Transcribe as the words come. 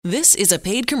This is a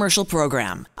paid commercial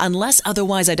program. Unless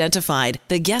otherwise identified,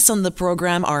 the guests on the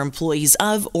program are employees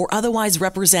of or otherwise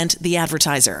represent the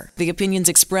advertiser. The opinions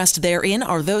expressed therein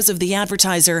are those of the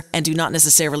advertiser and do not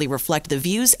necessarily reflect the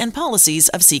views and policies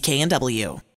of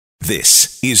CKNW.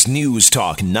 This is News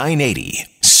Talk 980,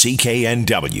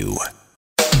 CKNW.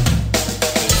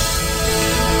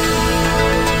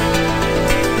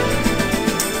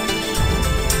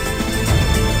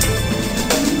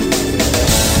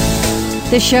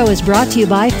 This show is brought to you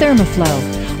by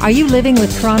Thermoflow. Are you living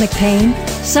with chronic pain,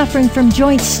 suffering from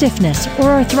joint stiffness or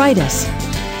arthritis?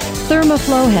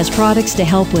 Thermoflow has products to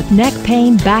help with neck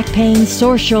pain, back pain,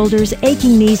 sore shoulders,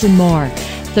 aching knees, and more.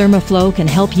 Thermoflow can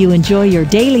help you enjoy your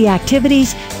daily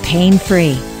activities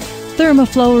pain-free.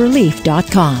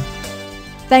 ThermoflowRelief.com.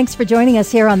 Thanks for joining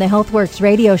us here on the HealthWorks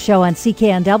radio show on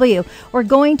CKNW. We're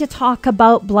going to talk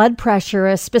about blood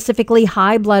pressure, specifically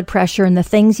high blood pressure, and the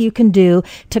things you can do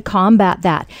to combat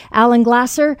that. Alan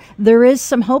Glasser, there is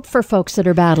some hope for folks that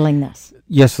are battling this.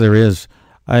 Yes, there is.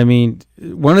 I mean,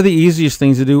 one of the easiest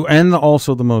things to do, and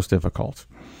also the most difficult,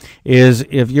 is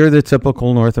if you're the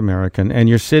typical North American and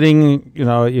you're sitting,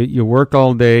 you work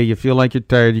all day, you feel like you're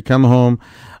tired, you come home,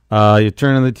 you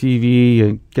turn on the TV,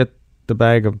 you get the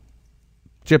bag of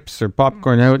chips or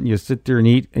popcorn out and you sit there and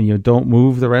eat and you don't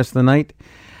move the rest of the night.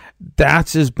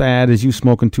 That's as bad as you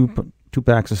smoking two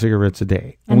packs of cigarettes a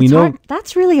day. And we know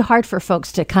that's really hard for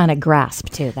folks to kind of grasp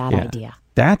to that idea.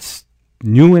 That's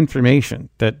new information,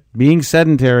 that being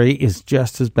sedentary is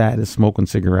just as bad as smoking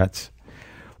cigarettes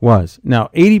was. Now,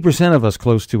 80% of us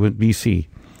close to it, BC,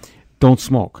 don't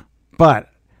smoke. But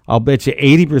I'll bet you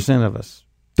 80% of us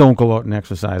don't go out and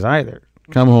exercise either.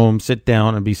 Come home, sit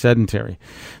down, and be sedentary.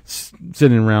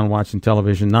 Sitting around watching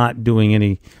television, not doing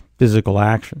any physical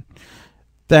action.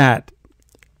 That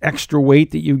extra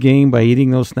weight that you gain by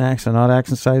eating those snacks and not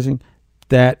exercising,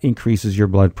 that increases your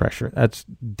blood pressure. That's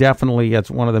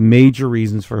one of the major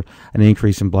reasons for an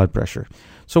increase in blood pressure.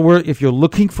 So if you're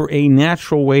looking for a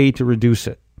natural way to reduce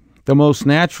it, the most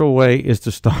natural way is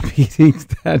to stop eating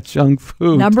that junk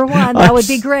food. Number one, that would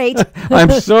be great.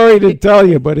 I'm sorry to tell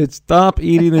you, but it's stop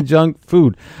eating the junk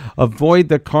food. Avoid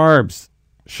the carbs,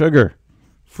 sugar,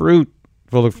 fruit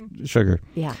full of sugar.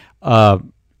 Yeah.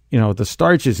 The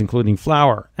starches, including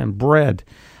flour and bread,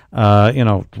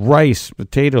 rice,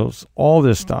 potatoes, all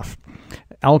this stuff.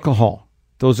 Alcohol.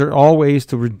 Those are all ways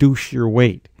to reduce your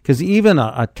weight. Because even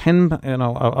a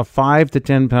 5 to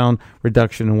 10 pound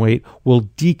reduction in weight will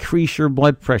decrease your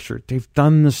blood pressure. They've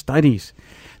done the studies.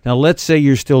 Now, let's say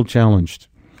you're still challenged.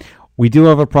 We do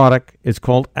have a product. It's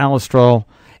called Alestrol.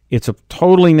 It's a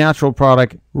totally natural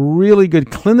product. Really good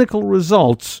clinical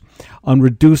results on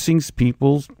reducing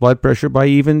people's blood pressure by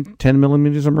even 10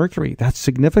 millimeters of mercury. That's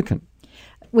significant.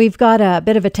 We've got a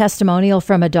bit of a testimonial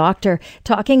from a doctor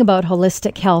talking about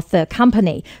Holistic Health, the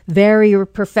company. Very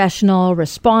professional,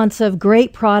 responsive,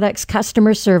 great products,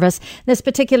 customer service. This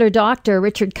particular doctor,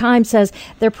 Richard Keim, says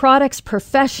their products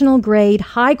professional grade,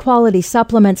 high quality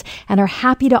supplements, and are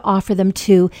happy to offer them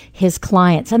to his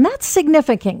clients. And that's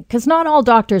significant because not all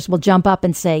doctors will jump up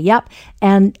and say, yep,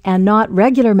 and not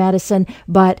regular medicine,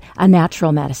 but a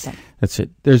natural medicine. That's it.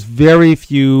 There's very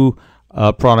few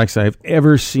products I've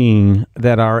ever seen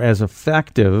that are as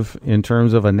effective in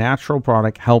terms of a natural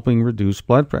product helping reduce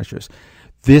blood pressures.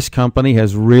 This company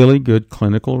has really good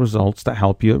clinical results to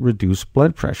help you reduce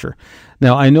blood pressure.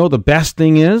 Now, I know the best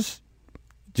thing is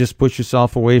just push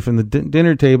yourself away from the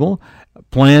dinner table.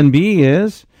 Plan B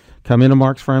is come into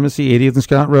Mark's Pharmacy, 80th and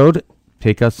Scott Road,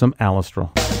 take us some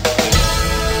Alestrol.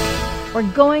 We're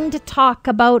going to talk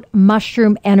about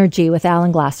mushroom energy with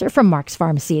Alan Glasser from Mark's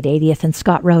Pharmacy at 80th and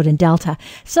Scott Road in Delta.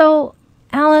 So,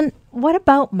 Alan, what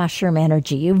about mushroom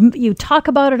energy? You talk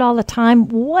about it all the time.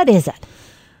 What is it?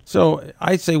 So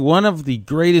I'd say one of the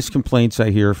greatest complaints I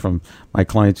hear from my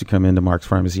clients who come into Mark's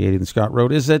Pharmacy, 80th and Scott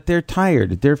Road, is that they're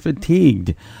tired, they're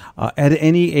fatigued at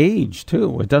any age,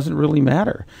 too. It doesn't really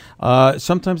matter.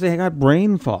 Sometimes they got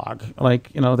brain fog,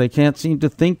 they can't seem to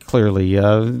think clearly.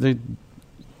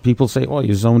 People say, well,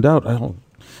 you zoned out,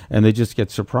 and they just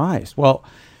get surprised. Well,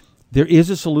 there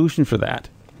is a solution for that.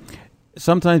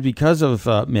 Sometimes because of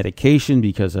medication,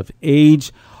 because of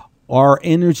age, our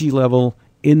energy level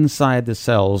inside the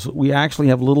cells, we actually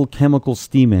have little chemical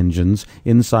steam engines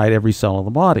inside every cell of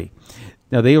the body.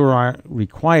 Now, they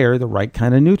require the right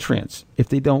kind of nutrients. If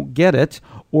they don't get it,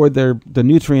 or the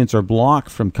nutrients are blocked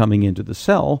from coming into the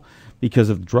cell, because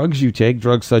of drugs you take,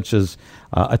 drugs such as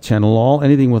atenolol,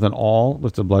 anything with an all,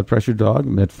 with the blood pressure dog,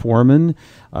 metformin,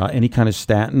 any kind of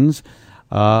statins,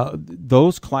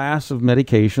 those class of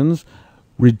medications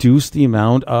reduce the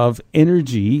amount of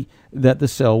energy that the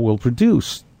cell will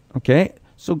produce. Okay?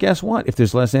 So guess what? If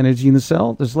there's less energy in the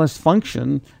cell, there's less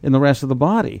function in the rest of the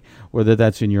body, whether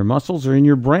that's in your muscles or in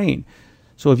your brain.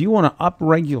 So if you want to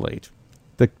upregulate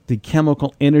the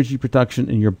chemical energy production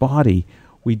in your body,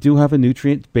 we do have a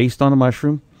nutrient based on a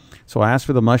mushroom. So ask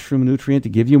for the mushroom nutrient to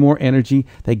give you more energy.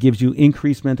 That gives you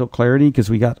increased mental clarity because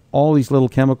we got all these little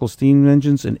chemical steam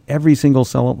engines in every single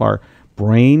cell of our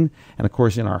brain and, of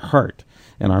course, in our heart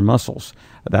and our muscles.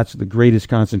 That's the greatest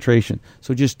concentration.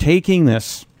 So just taking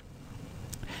this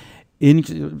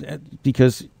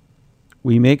because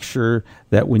we make sure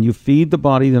that when you feed the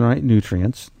body the right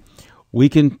nutrients, we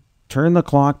can turn the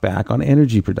clock back on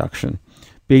energy production.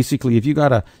 Basically, if you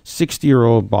got a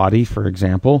 60-year-old body, for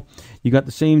example, you got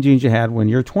the same genes you had when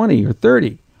you're 20 or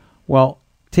 30. Well,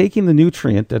 taking the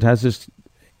nutrient that has this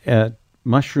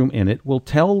mushroom in it will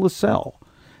tell the cell,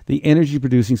 the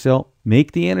energy-producing cell,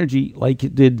 make the energy like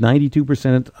it did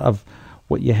 92% of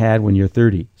what you had when you're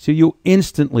 30. So you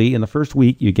instantly, in the first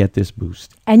week, you get this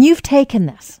boost. And you've taken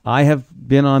this. I have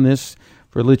been on this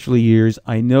for literally years.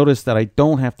 I noticed that I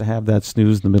don't have to have that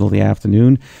snooze in the middle of the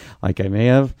afternoon like I may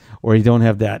have, or you don't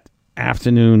have that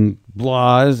afternoon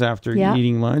blahs after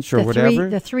eating lunch or whatever.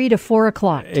 The 3 to 4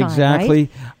 o'clock time, exactly.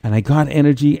 Right? And I got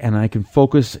energy and I can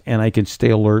focus and I can stay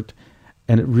alert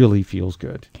and it really feels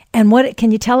good. And what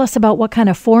can you tell us about what kind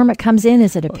of form it comes in?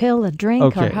 Is it a pill, a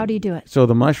drink, or how do you do it? So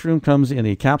the mushroom comes in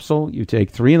a capsule. You take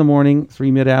 3 in the morning, 3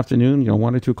 mid-afternoon,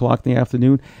 1 or 2 o'clock in the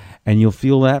afternoon, and you'll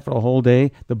feel that for a whole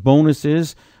day. The bonus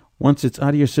is, once it's out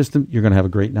of your system, you're going to have a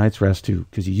great night's rest too,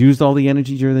 because you used all the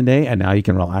energy during the day, and now you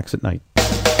can relax at night.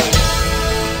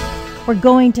 We're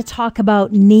going to talk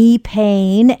about knee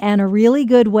pain and a really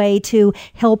good way to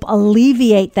help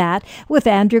alleviate that with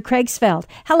Andrew Craigsfeld.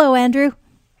 Hello, Andrew.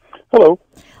 Hello.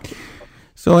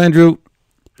 So, Andrew,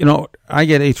 I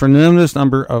get a tremendous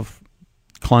number of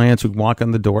clients who walk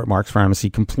in the door at Mark's Pharmacy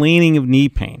complaining of knee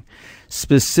pain.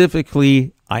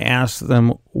 Specifically, I ask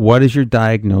them, what is your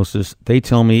diagnosis? They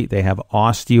tell me they have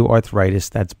osteoarthritis.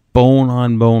 That's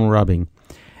bone-on-bone rubbing,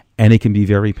 and it can be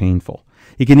very painful.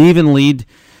 It can even lead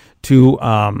to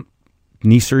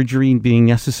knee surgery being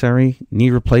necessary, knee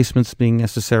replacements being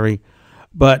necessary.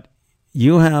 But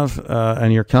you have,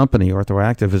 and your company,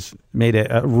 OrthoActive, has made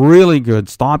a really good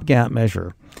stopgap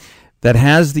measure that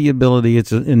has the ability,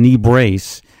 it's a knee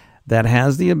brace, that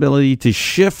has the ability to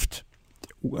shift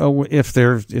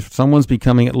if someone's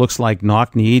becoming, it looks like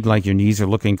knock-kneed, like your knees are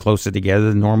looking closer together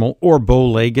than normal, or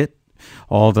bow-legged,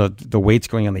 all the weight's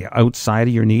going on the outside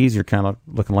of your knees, you're kind of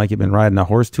looking like you've been riding a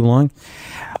horse too long.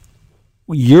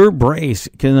 Your brace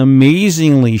can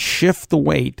amazingly shift the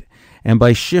weight. And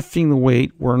by shifting the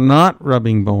weight, we're not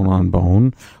rubbing bone on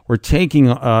bone. We're taking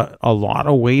a lot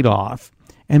of weight off.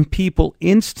 And people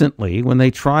instantly, when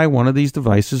they try one of these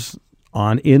devices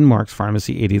in Mark's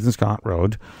Pharmacy, 80th and Scott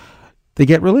Road, they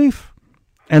get relief.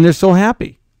 And they're so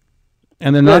happy.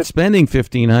 And they're not spending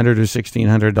 $1,500 or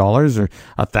 $1,600 or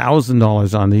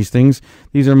 $1,000 on these things.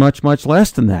 These are much, much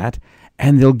less than that.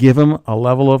 And they'll give them a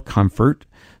level of comfort.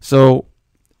 So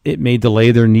it may delay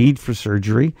their need for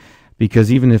surgery.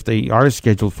 Because even if they are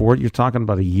scheduled for it, you're talking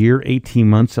about a year, 18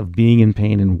 months of being in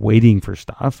pain and waiting for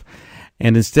stuff.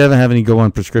 And instead of having to go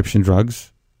on prescription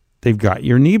drugs, they've got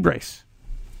your knee brace.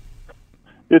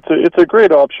 It's a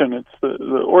great option. It's the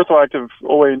OrthoActive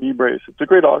OA knee brace. It's a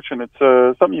great option. It's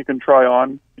something you can try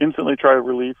on, instantly try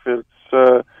relief.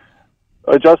 It's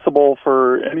adjustable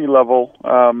for any level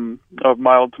of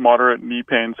mild to moderate knee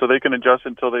pain. So they can adjust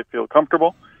until they feel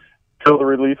comfortable, feel the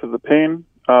relief of the pain.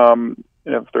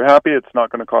 If they're happy, it's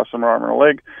not going to cost them an arm or a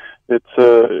leg. It's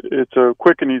a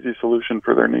quick and easy solution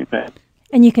for their knee pain.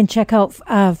 And you can check out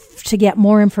to get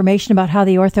more information about how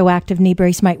the OrthoActive knee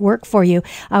brace might work for you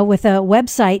with a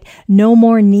website,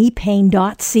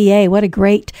 nomorkneepain.ca. What a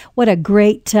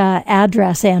great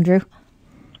address, Andrew.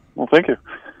 Well, thank you.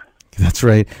 That's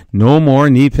right,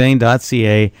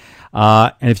 nomorkneepain.ca.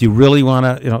 And if you really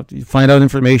want to, find out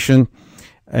information.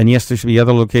 And yes, there should be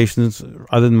other locations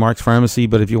other than Mark's Pharmacy.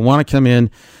 But if you want to come in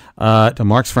to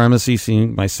Mark's Pharmacy,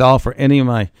 seeing myself or any of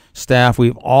my staff,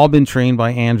 we've all been trained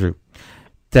by Andrew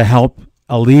to help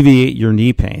alleviate your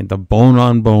knee pain, the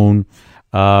bone-on-bone,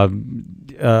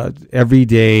 every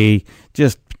day,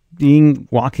 just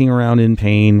walking around in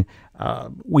pain.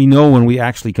 We know when we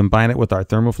actually combine it with our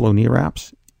ThermoFlow knee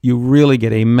wraps, you really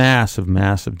get a massive,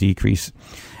 massive decrease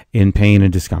in pain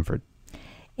and discomfort.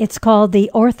 It's called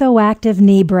the OrthoActive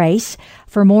Knee Brace.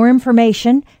 For more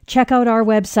information, check out our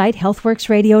website,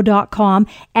 healthworksradio.com,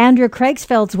 Andrew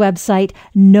Craigsfeld's website,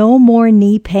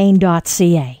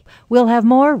 nomorkneepain.ca. We'll have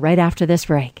more right after this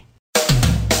break.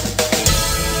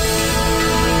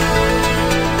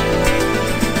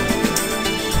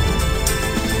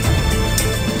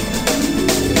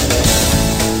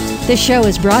 This show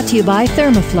is brought to you by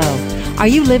Thermoflow. Are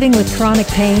you living with chronic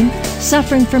pain,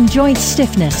 suffering from joint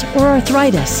stiffness or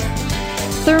arthritis?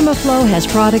 Thermoflow has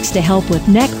products to help with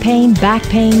neck pain, back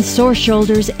pain, sore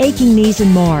shoulders, aching knees,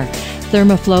 and more.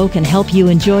 Thermoflow can help you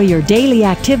enjoy your daily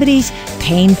activities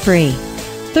pain-free.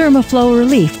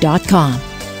 ThermoflowRelief.com.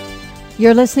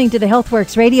 You're listening to the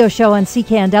HealthWorks radio show on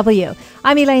CKNW.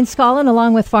 I'm Elaine Scollin,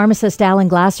 along with pharmacist Alan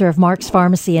Glasser of Mark's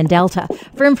Pharmacy in Delta.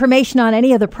 For information on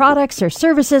any of the products or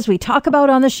services we talk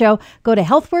about on the show, go to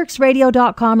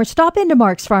healthworksradio.com or stop into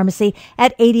Mark's Pharmacy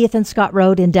at 80th and Scott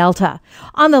Road in Delta.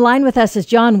 On the line with us is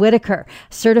John Whitaker,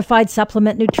 certified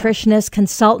supplement nutritionist,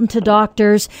 consultant to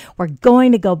doctors. We're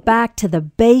going to go back to the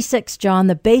basics, John,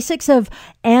 the basics of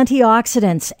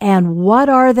antioxidants. And what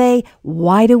are they?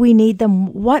 Why do we need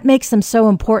them? What makes them so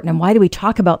important? And why do we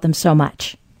talk about them so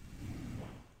much?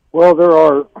 Well, there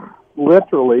are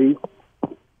literally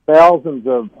thousands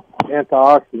of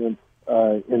antioxidants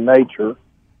in nature,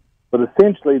 but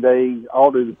essentially they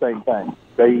all do the same thing.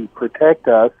 They protect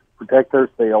us, protect our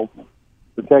cells,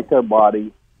 protect our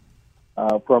body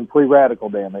from free radical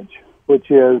damage, which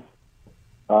is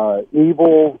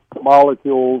evil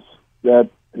molecules that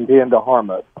intend to harm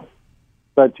us,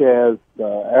 such as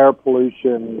air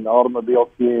pollution, automobile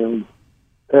fumes,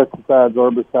 pesticides,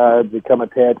 herbicides become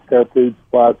attached to our food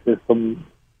supply system,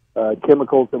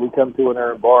 chemicals that we come to in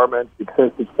our environment,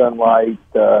 excessive sunlight,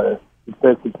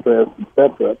 excessive stress,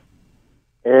 etc.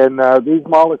 And these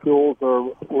molecules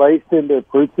are laced into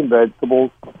fruits and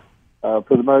vegetables for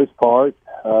the most part.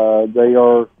 They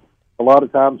are a lot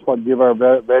of times what give our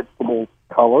vegetables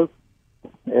color.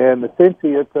 And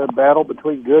essentially it's a battle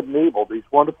between good and evil. These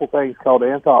wonderful things called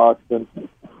antioxidants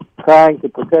trying to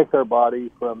protect our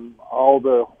body from all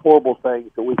the horrible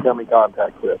things that we come in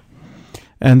contact with.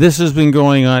 And this has been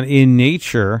going on in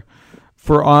nature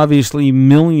for obviously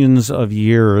millions of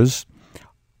years.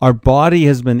 Our body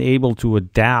has been able to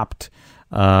adapt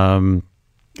to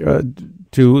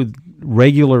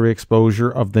regular exposure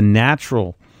of the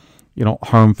natural,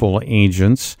 harmful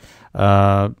agents.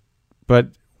 But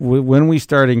when we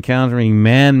start encountering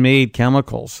man-made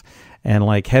chemicals, and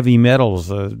like heavy metals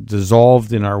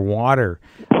dissolved in our water.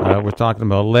 We're talking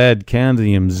about lead,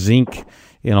 cadmium, zinc,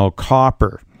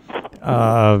 copper.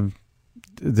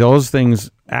 Those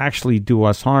things actually do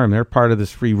us harm. They're part of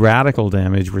this free radical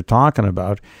damage we're talking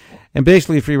about. And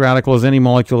basically a free radical is any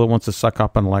molecule that wants to suck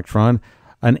up an electron.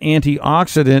 An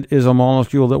antioxidant is a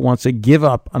molecule that wants to give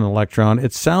up an electron.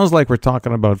 It sounds like we're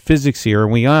talking about physics here,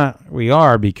 and we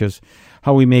are because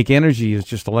how we make energy is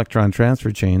just electron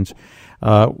transfer chains.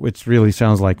 Which really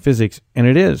sounds like physics, and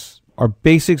it is. Our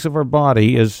basics of our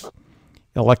body is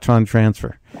electron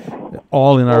transfer.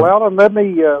 All in our. Well, Alan, let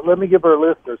me give our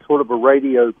listeners sort of a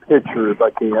radio picture, if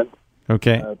I can.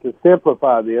 Okay. To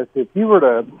simplify this, if you were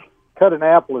to cut an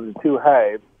apple into two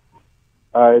halves,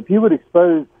 if you would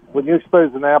when you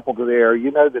expose an apple to the air, you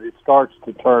know that it starts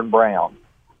to turn brown.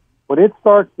 When it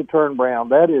starts to turn brown,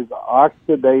 that is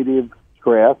oxidative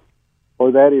stress,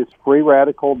 or that is free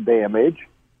radical damage.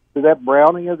 So that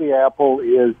browning of the apple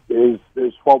is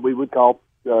what we would call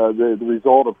the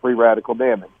result of free radical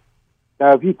damage.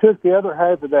 Now, if you took the other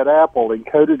half of that apple and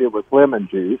coated it with lemon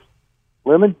juice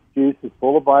is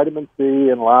full of vitamin C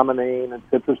and limonene and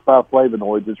citrus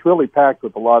bioflavonoids. It's really packed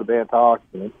with a lot of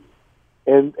antioxidants.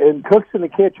 And cooks in the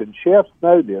kitchen, chefs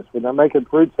know this. When they're making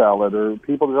fruit salad or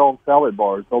people that own salad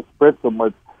bars, they'll spritz them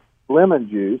with lemon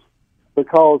juice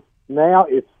because now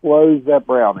it slows that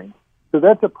browning. So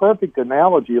that's a perfect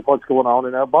analogy of what's going on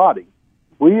in our body.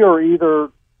 We are either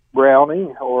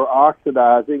browning or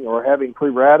oxidizing or having free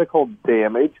radical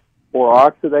damage or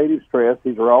oxidative stress.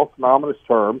 These are all synonymous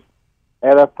terms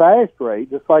at a fast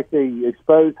rate, just like the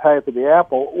exposed half of the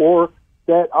apple, or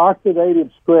that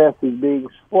oxidative stress is being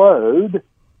slowed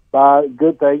by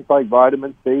good things like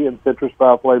vitamin C and citrus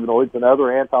bioflavonoids and other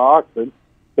antioxidants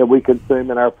that we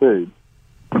consume in our food.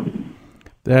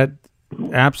 That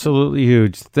absolutely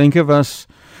huge. Think of us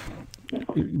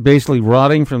basically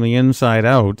rotting from the inside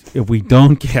out if we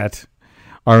don't get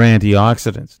our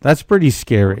antioxidants. That's pretty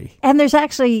scary. And there's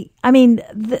actually,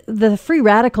 the free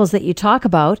radicals that you talk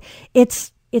about,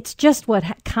 it's just what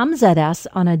comes at us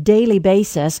on a daily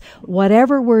basis.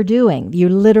 Whatever we're doing, you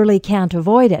literally can't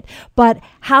avoid it. But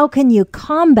how can you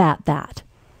combat that?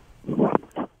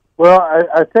 Well,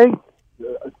 I think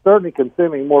certainly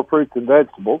consuming more fruits and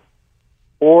vegetables,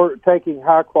 or taking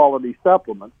high-quality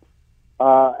supplements.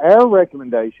 Our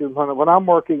recommendation, when I'm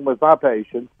working with my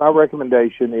patients, my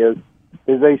recommendation is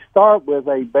they start with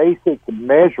a basic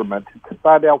measurement to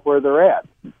find out where they're at.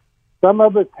 Some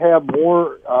of us have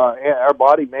more, our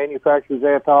body manufactures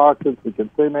antioxidants, we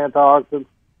consume antioxidants.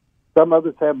 Some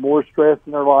others have more stress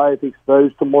in their life,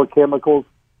 exposed to more chemicals.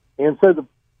 And so the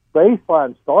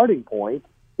baseline starting point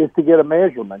is to get a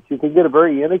measurement. You can get a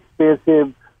very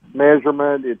inexpensive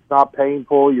measurement. It's not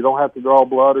painful. You don't have to draw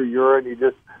blood or urine. You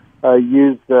just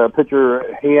put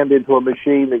your hand into a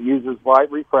machine that uses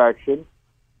light refraction.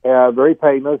 Very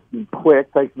painless and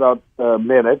quick. Takes about a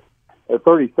minute,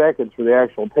 30 seconds for the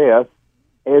actual test.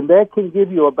 And that can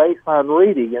give you a baseline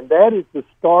reading. And that is the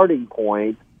starting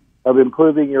point of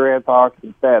improving your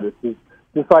antioxidant status. It's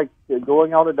just like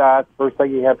going on a diet, the first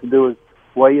thing you have to do is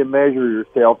weigh and measure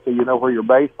yourself so you know where your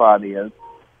baseline is,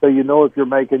 so you know if you're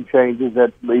making changes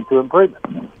that lead to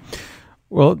improvement.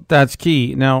 Well, that's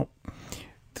key. Now,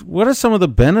 what are some of the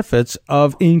benefits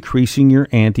of increasing your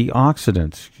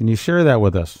antioxidants? Can you share that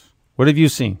with us? What have you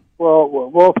seen?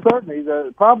 Well, certainly.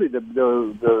 There's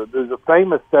a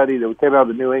famous study that came out of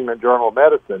the New England Journal of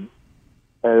Medicine,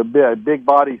 a big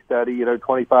body study,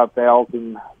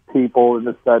 25,000 people in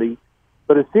the study.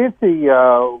 But essentially,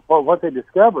 what they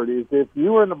discovered is if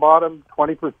you were in the bottom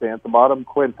 20%, the bottom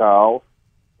quintile,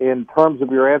 in terms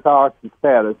of your antioxidant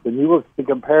status, and you were to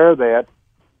compare that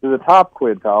to the top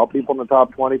quintile, people in the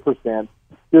top 20%,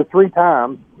 you're three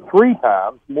times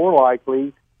more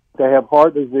likely to have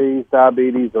heart disease,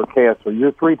 diabetes, or cancer.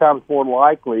 You're three times more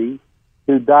likely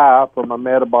to die from a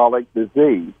metabolic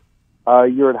disease.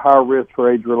 You're at higher risk for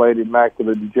age-related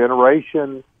macular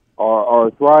degeneration or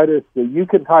arthritis. So you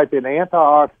can type in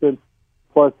antioxidants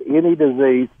plus any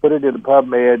disease, put it into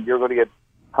PubMed, you're going to get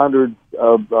hundreds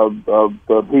of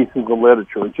pieces of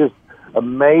literature. It's just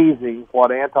amazing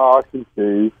what antioxidants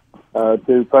do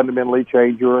to fundamentally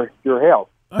change your health.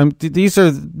 These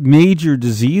are major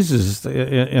diseases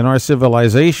in our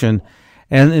civilization,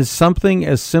 and it's something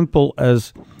as simple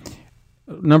as,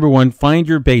 number one, find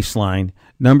your baseline.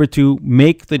 Number two,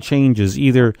 make the changes.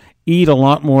 Either eat a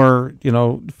lot more,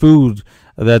 food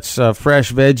that's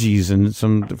fresh veggies and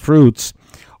some fruits,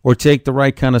 or take the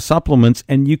right kind of supplements,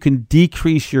 and you can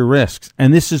decrease your risks.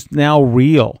 And this is now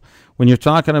real. When you're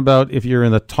talking about if you're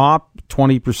in the top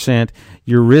 20%,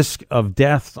 your risk of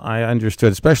death, I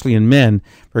understood, especially in men,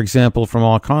 for example, from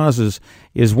all causes,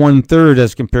 is 1/3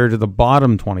 as compared to the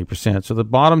bottom 20%. So the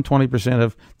bottom 20%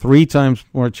 have 3 times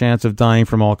more chance of dying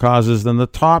from all causes than the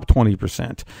top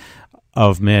 20%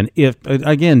 of men, if,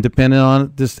 again, depending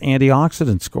on this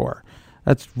antioxidant score.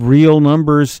 That's real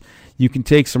numbers. You can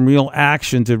take some real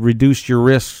action to reduce your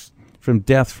risks from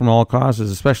death from all causes,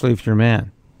 especially if you're a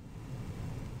man.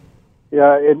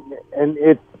 Yeah, and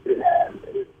it's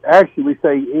actually, we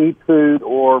say eat food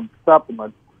or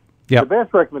supplements. Yep. The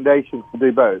best recommendation is to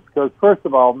do both, because first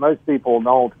of all, most people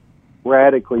don't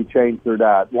radically change their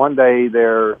diet. One day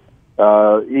they're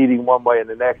eating one way, and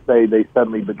the next day they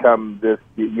suddenly become this,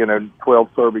 12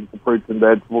 servings of fruits and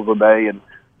vegetables a day, and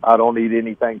I don't eat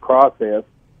anything processed.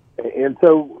 And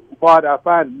so what I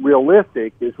find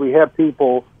realistic is we have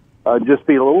people just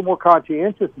be a little more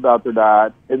conscientious about their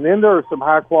diet. And then there are some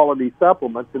high-quality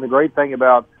supplements. And the great thing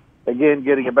about, again,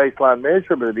 getting a baseline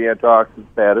measurement of the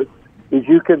antioxidant status is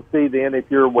you can see then if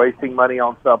you're wasting money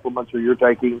on supplements or you're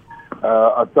taking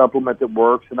a supplement that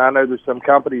works. And I know there's some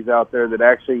companies out there that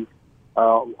actually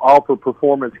offer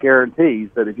performance guarantees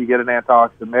that if you get an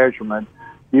antioxidant measurement,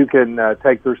 you can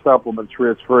take their supplements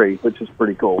risk-free, which is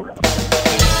pretty cool.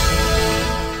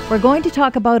 We're going to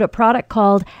talk about a product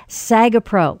called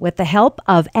Sagapro with the help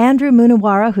of Andrew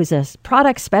Munawara, who's a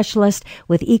product specialist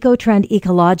with EcoTrend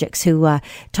Ecologics, who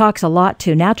talks a lot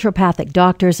to naturopathic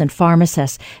doctors and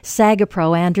pharmacists.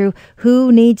 Sagapro, Andrew,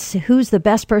 who's the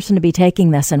best person to be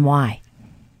taking this and why?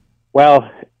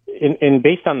 Well,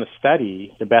 based on the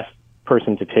study, the best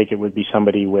person to take it would be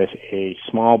somebody with a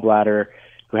small bladder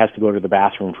who has to go to the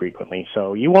bathroom frequently.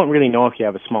 So you won't really know if you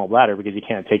have a small bladder because you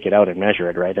can't take it out and measure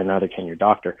it, right? And neither can your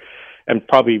doctor. And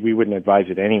probably we wouldn't advise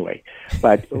it anyway.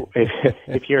 But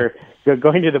if you're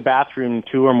going to the bathroom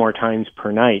 2 or more times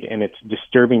per night and it's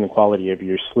disturbing the quality of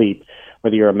your sleep,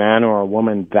 whether you're a man or a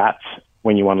woman, that's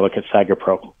when you want to look at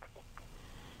Sagapro.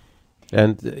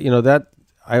 And, that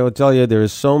I will tell you, there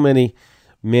is so many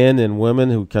men and women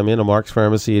who come into Mark's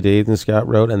Pharmacy at 8th and Scott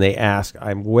Road, and they ask,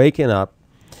 I'm waking up,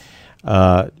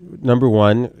 number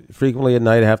one, frequently at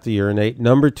night I have to urinate.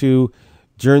 Number two,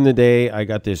 during the day I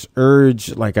got this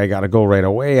urge, like I got to go right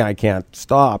away. I can't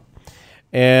stop.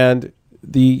 And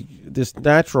this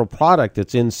natural product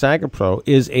that's in Sagapro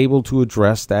is able to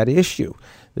address that issue.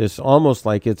 It's almost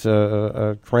like it's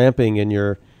a cramping in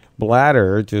your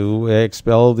bladder to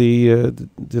expel the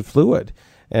fluid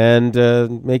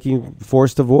and making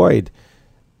forced a void.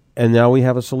 And now we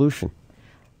have a solution.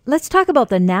 Let's talk about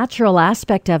the natural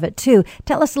aspect of it, too.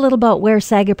 Tell us a little about where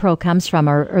Sagapro comes from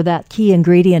or that key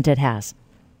ingredient it has.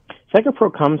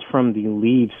 SagaPro comes from the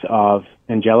leaves of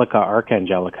Angelica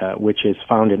archangelica, which is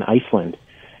found in Iceland,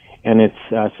 and it's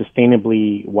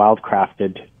sustainably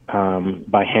wildcrafted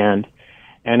by hand,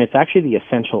 and it's actually the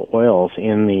essential oils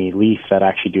in the leaf that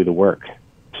actually do the work.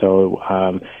 So,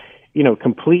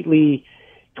 completely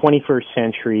 21st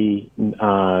century,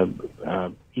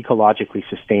 ecologically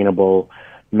sustainable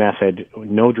method,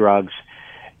 no drugs,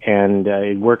 and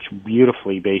it works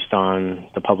beautifully based on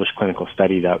the published clinical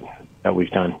study that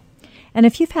we've done. And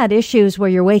if you've had issues where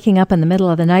you're waking up in the middle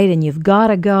of the night and you've got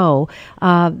to go,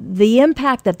 the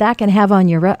impact that can have on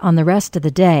on the rest of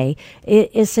the day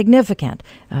is significant.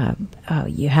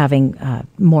 You having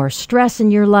more stress in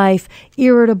your life,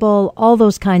 irritable, all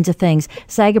those kinds of things.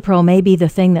 SagaPro may be the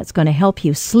thing that's going to help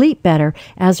you sleep better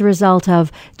as a result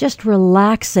of just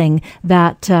relaxing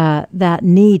that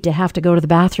need to have to go to the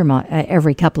bathroom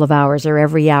every couple of hours or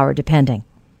every hour, depending.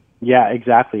 Yeah,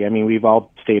 exactly. I mean, we've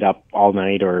all stayed up all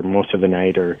night or most of the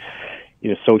night or,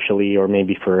 socially or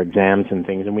maybe for exams and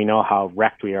things, and we know how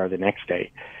wrecked we are the next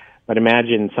day. But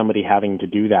imagine somebody having to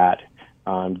do that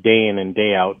day in and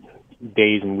day out,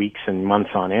 days and weeks and months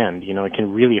on end. It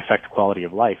can really affect the quality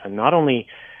of life, and not only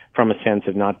from a sense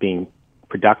of not being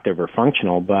productive or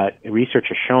functional, but research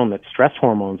has shown that stress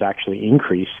hormones actually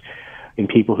increase in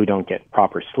people who don't get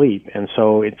proper sleep. And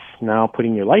so it's now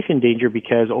putting your life in danger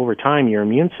because over time your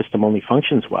immune system only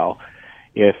functions well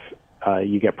if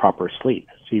you get proper sleep.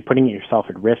 So you're putting yourself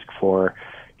at risk for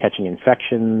catching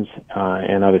infections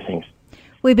and other things.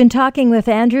 We've been talking with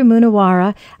Andrew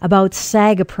Munawara about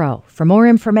SagaPro. For more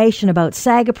information about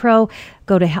SagaPro,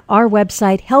 go to our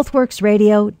website,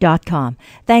 healthworksradio.com.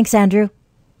 Thanks, Andrew.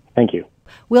 Thank you.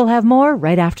 We'll have more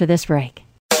right after this break.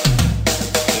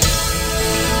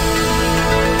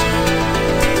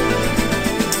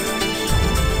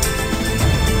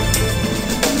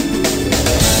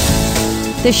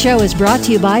 This show is brought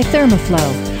to you by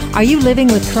Thermoflow. Are you living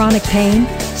with chronic pain,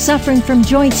 suffering from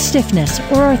joint stiffness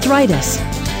or arthritis?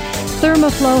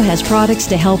 Thermoflow has products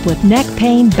to help with neck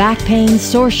pain, back pain,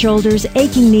 sore shoulders,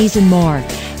 aching knees, and more.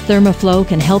 Thermoflow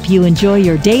can help you enjoy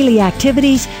your daily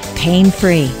activities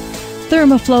pain-free.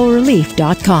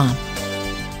 ThermoflowRelief.com.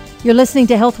 You're listening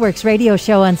to HealthWorks radio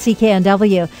show on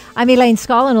CKNW. I'm Elaine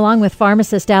Scollin, along with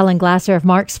pharmacist Alan Glasser of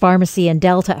Mark's Pharmacy in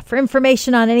Delta. For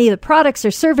information on any of the products or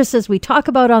services we talk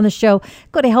about on the show,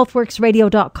 go to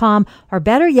healthworksradio.com, or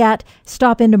better yet,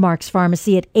 stop into Mark's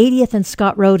Pharmacy at 80th and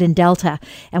Scott Road in Delta.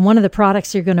 And one of the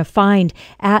products you're going to find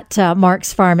at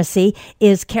Mark's Pharmacy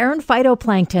is Karen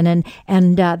Phytoplankton,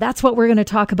 and that's what we're going to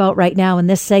talk about right now in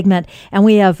this segment. And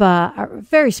we have a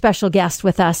very special guest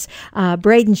with us,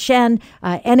 Braden Shen,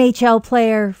 NHL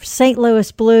player, St.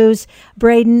 Louis Blues.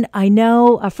 Braden, I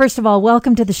know, first of all,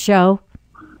 welcome to the show.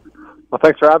 Well,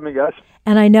 thanks for having me, guys.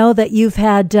 And I know that you've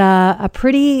had a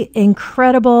pretty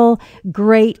incredible,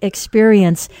 great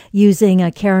experience using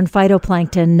Karen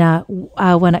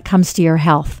Phytoplankton when it comes to your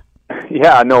health.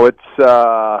 Yeah, no, it's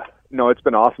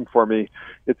been awesome for me.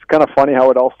 It's kind of funny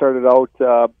how it all started out.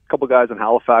 A couple guys in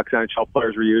Halifax, NHL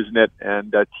players, were using it,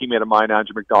 and a teammate of mine,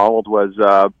 Andrew McDonald, was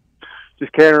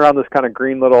just carrying around this kind of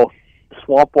green little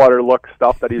swamp water look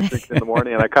stuff that he's drinking in the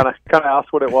morning, and I kind of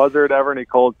asked what it was or whatever, and he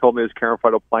told me it was Karen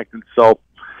Phytoplankton. So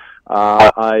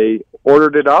I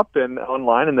ordered it up and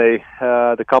online, and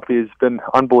the company has been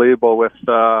unbelievable with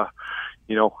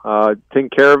taking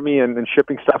care of me and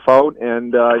shipping stuff out,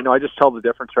 and I just tell the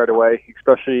difference right away,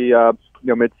 especially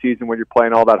mid-season when you're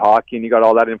playing all that hockey and you got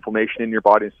all that inflammation in your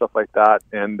body and stuff like that,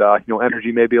 and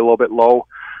energy may be a little bit low.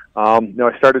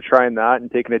 I started trying that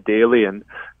and taking it daily, and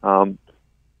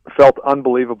felt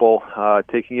unbelievable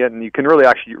taking it, and you can really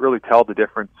tell the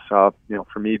difference. For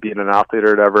me being an athlete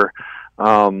or whatever,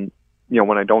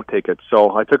 when I don't take it.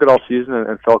 So I took it all season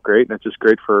and felt great, and it's just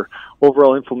great for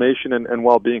overall inflammation and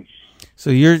well-being.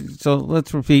 So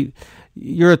let's repeat.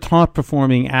 You're a top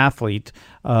performing athlete,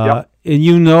 Yep. and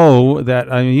you know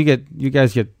that. I mean, you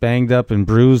guys get banged up and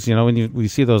bruised. When we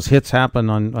see those hits happen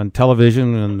on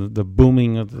television and the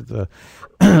booming of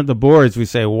the boards, we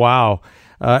say, "Wow."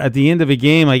 At the end of a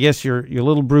game, I guess you're a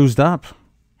little bruised up.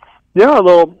 Yeah, a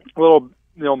little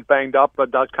banged up,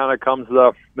 but that kind of comes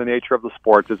the nature of the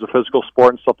sport. It's a physical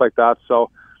sport and stuff like that.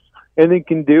 So anything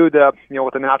can do to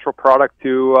with a natural product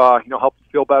to help you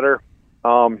feel better.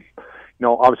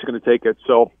 Obviously going to take it.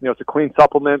 So it's a clean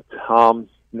supplement.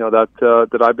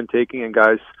 That I've been taking, and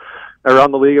guys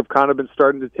around the league have kind of been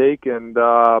starting to take. And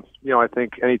I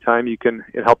think anytime you can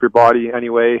help your body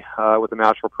anyway with a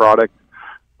natural product.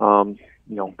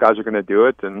 Guys are going to do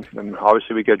it, and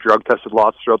obviously we get drug tested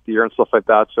lots throughout the year and stuff like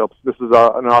that. So this is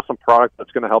an awesome product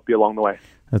that's going to help you along the way.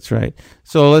 That's right.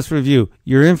 So let's review.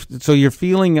 Your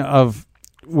feeling of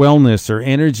wellness or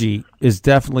energy has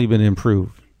definitely been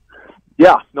improved.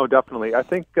 Yeah, no, definitely. I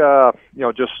think, I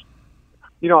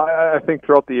think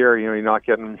throughout the year, you're not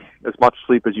getting as much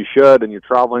sleep as you should, and you're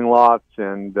traveling lots,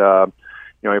 and,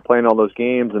 you're playing all those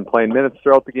games and playing minutes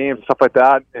throughout the games and stuff like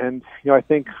that. And, I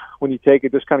think when you take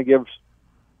it, just kind of gives,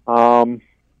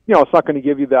 it's not going to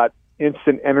give you that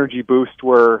instant energy boost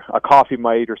where a coffee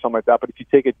might or something like that. But if you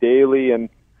take it daily and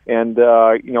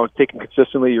take it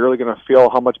consistently, you're really going to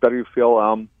feel how much better you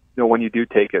feel, when you do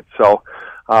take it. So,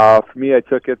 for me, I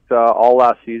took it all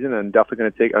last season, and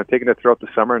definitely I'm taking it throughout the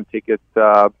summer and take it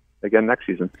again next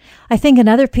season. I think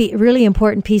another really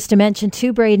important piece to mention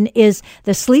too, Braden, is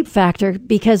the sleep factor,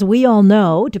 because we all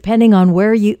know, depending on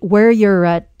where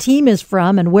your team is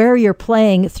from and where you're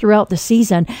playing throughout the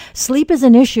season, sleep is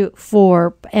an issue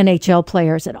for NHL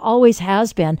players. It always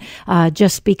has been,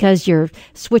 just because you're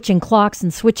switching clocks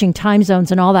and switching time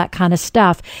zones and all that kind of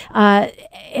stuff.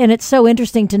 And it's so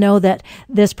interesting to know that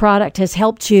this product has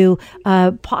helped you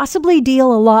possibly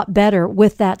deal a lot better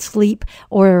with that sleep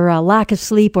or lack of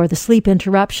sleep, or the sleep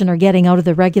interruption, or getting out of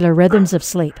the regular rhythms of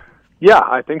sleep. Yeah,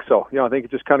 I think so. I think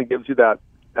it just kind of gives you that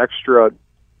extra,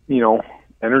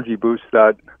 energy boost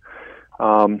that,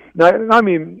 not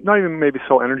even maybe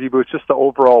so energy boost, just the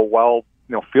overall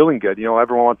feeling good.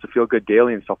 Everyone wants to feel good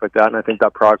daily and stuff like that, and I think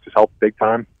that product has helped big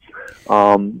time.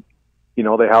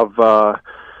 They have,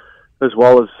 as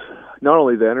well as not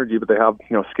only the energy, but they have,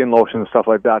 skin lotion and stuff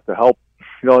like that to help,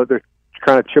 they're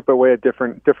kind of chip away at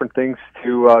different things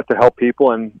to help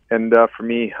people. And for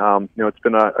me, it's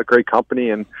been a great company,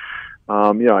 and,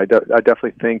 I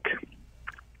definitely think,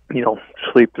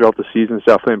 sleep throughout the season is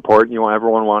definitely important.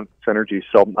 Everyone wants energy.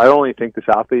 So I don't only think this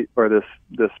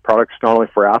product's not only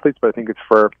for athletes, but I think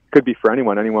could be for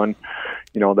anyone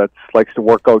that likes to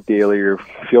work out daily or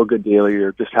feel good daily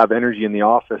or just have energy in the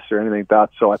office or anything like that.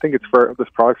 So I think this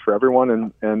product's for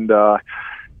everyone. And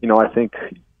I think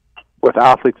with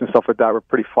athletes and stuff like that, we're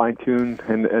pretty fine-tuned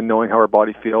and knowing how our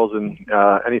body feels, and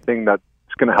anything that's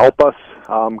going to help us,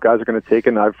 guys are going to take it,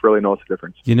 and I've really noticed a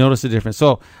difference. You notice a difference.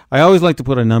 So I always like to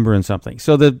put a number in something.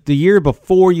 So the year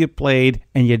before you played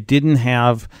and you didn't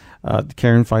have the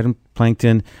Karen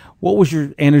Phytoplankton, what was your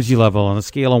energy level on a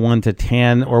scale of 1 to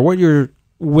 10, or what your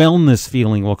wellness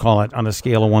feeling, we'll call it, on a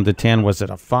scale of 1 to 10? Was it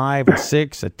a 5, a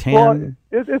 6, a 10? Well,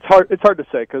 it's hard to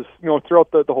say, because throughout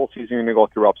the whole season you're going to go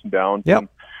through ups and downs. Yep.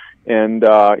 And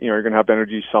you're going to have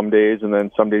energy some days, and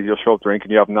then some days you'll show up drinking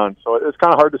and you have none. So it's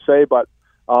kind of hard to say, but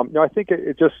I think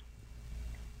it just,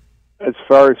 as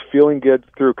far as feeling good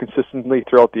consistently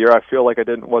throughout the year, I feel like I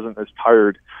wasn't as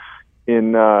tired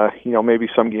in maybe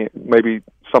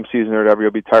some season or whatever.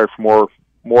 You'll be tired for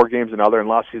more games than other. And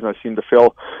last season I seemed to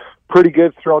feel pretty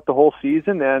good throughout the whole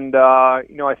season, and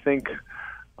I think.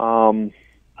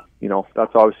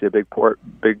 That's obviously a big part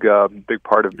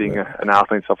of being an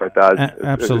athlete and stuff like that.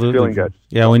 Absolutely, is feeling good.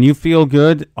 Yeah, when you feel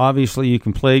good, obviously you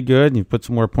can play good, and you put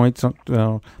some more points,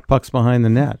 pucks behind the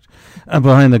net,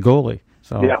 behind the goalie.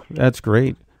 So yeah, that's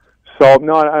great. So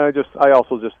no, I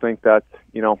also just think that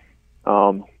you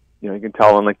can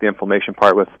tell on the inflammation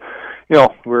part with,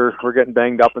 we're getting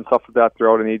banged up and stuff like that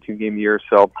throughout an 18-game year.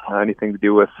 So anything to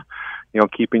do with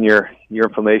keeping your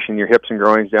inflammation, your hips and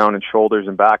groins down, and shoulders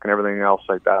and back and everything else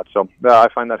like that. So I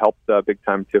find that helped big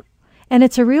time too. And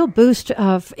it's a real boost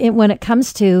when it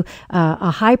comes to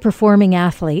a high-performing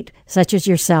athlete such as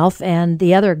yourself and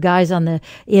the other guys in the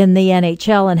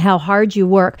NHL, and how hard you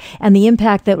work, and the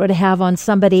impact that would have on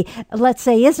somebody, let's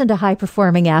say, isn't a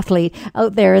high-performing athlete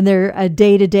out there in their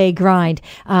day-to-day grind.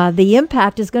 The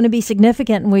impact is going to be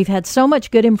significant, and we've had so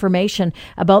much good information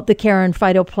about the Karen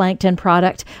Phytoplankton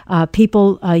product,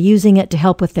 people using it to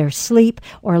help with their sleep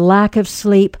or lack of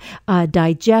sleep,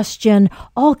 digestion,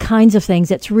 all kinds of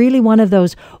things. It's really one of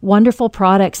those wonderful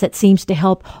products that seems to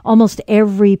help almost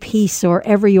every piece or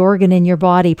every organ in your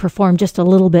body perform just a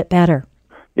little bit better.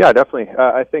 Yeah, definitely.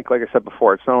 I think, like I said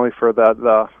before, it's not only for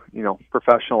the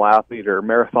professional athlete or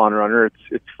marathon runner.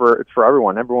 It's for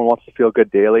everyone. Everyone wants to feel good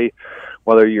daily,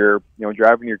 whether you're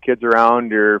driving your kids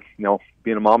around, or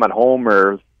being a mom at home,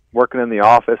 or working in the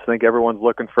office. I think everyone's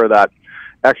looking for that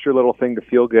extra little thing to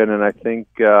feel good, and I think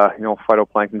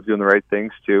Phytoplankton's doing the right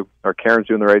things or Karen's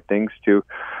doing the right things to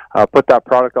put that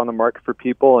product on the market for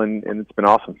people, and it's been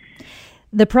awesome.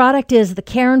 The product is the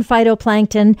Karen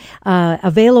Phytoplankton,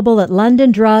 available at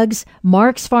London Drugs,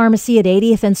 Mark's Pharmacy at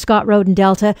 80th and Scott Road in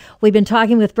Delta. We've been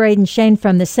talking with Braden Shane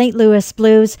from the St. Louis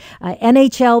Blues,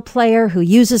 NHL player who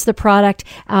uses the product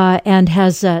and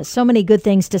has so many good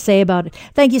things to say about it.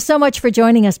 Thank you so much for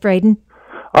joining us, Braden.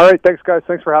 All right, thanks, guys.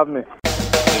 Thanks for having me.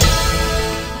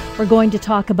 We're going to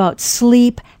talk about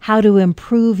sleep, how to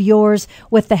improve yours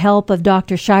with the help of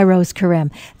Dr. Shairoz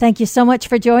Karim. Thank you so much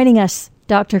for joining us,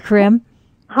 Dr. Karim.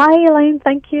 Hi, Elaine.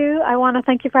 Thank you. I want to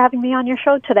thank you for having me on your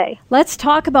show today. Let's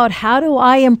talk about how do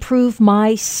I improve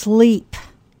my sleep?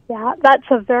 Yeah, that's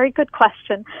a very good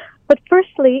question. But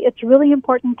firstly, it's really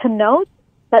important to note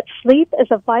that sleep is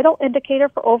a vital indicator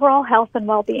for overall health and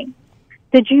well-being.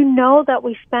 Did you know that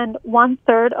we spend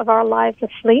 1/3 of our lives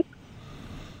asleep?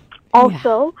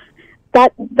 Also,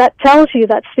 that tells you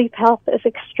that sleep health is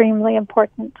extremely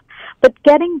important. But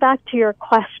getting back to your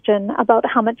question about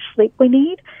how much sleep we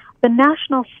need, the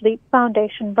National Sleep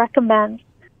Foundation recommends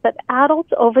that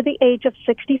adults over the age of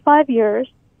 65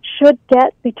 years should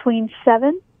get between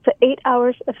 7 to 8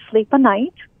 hours of sleep a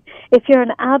night. If you're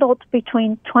an adult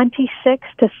between 26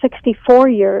 to 64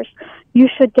 years, you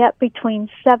should get between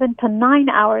 7 to 9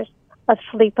 hours of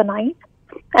sleep a night.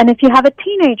 And if you have a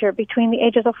teenager between the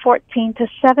ages of 14 to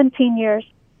 17 years,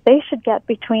 they should get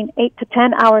between 8 to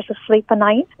 10 hours of sleep a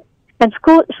night. And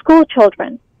school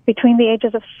children between the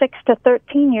ages of 6 to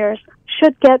 13 years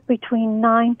should get between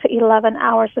 9 to 11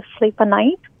 hours of sleep a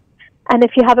night. And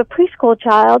if you have a preschool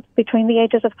child between the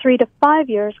ages of 3 to 5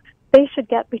 years, they should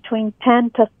get between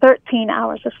 10 to 13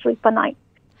 hours of sleep a night.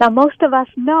 Now, most of us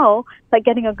know that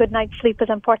getting a good night's sleep is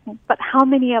important, but how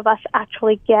many of us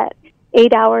actually get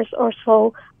 8 hours or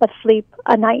so of sleep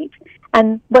a night?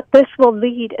 And what this will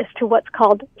lead is to what's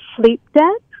called sleep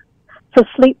debt. So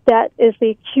sleep debt is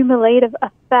the accumulative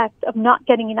effect of not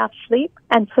getting enough sleep,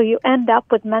 and so you end up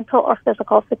with mental or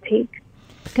physical fatigue.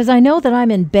 Because I know that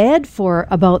I'm in bed for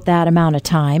about that amount of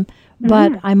time,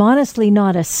 but I'm honestly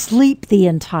not asleep the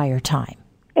entire time.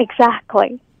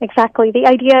 Exactly. The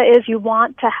idea is you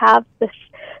want to have this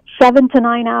 7 to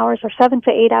 9 hours or 7 to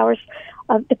 8 hours,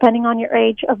 depending on your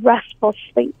age, of restful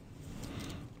sleep.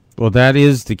 Well, that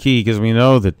is the key, because we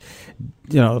know that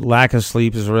lack of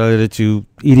sleep is related to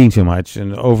eating too much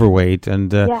and overweight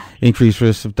and increased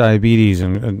risk of diabetes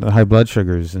and high blood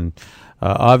sugars and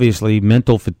obviously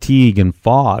mental fatigue and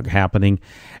fog happening.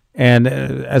 And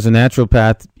as a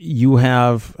naturopath, you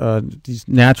have these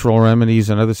natural remedies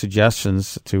and other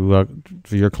suggestions to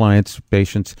for your clients,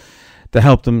 patients, to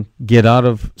help them get out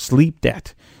of sleep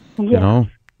debt. Yes.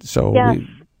 So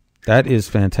that is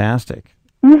fantastic.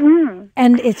 Mm-hmm.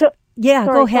 And it's sorry,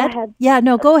 go ahead. Yeah,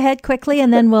 no, go ahead quickly,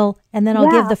 and then I'll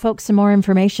give the folks some more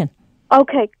information.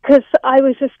 Okay, because I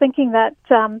was just thinking that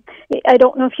I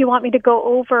don't know if you want me to go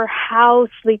over how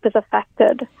sleep is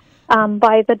affected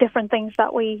by the different things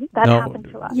that happen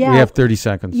to us. Yeah. We have 30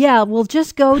 seconds. Yeah, we'll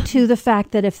just go to the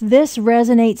fact that if this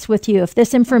resonates with you, if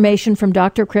this information from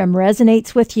Dr. Karim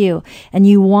resonates with you, and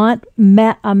you want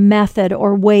a method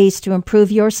or ways to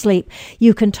improve your sleep,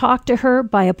 you can talk to her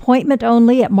by appointment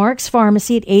only at Mark's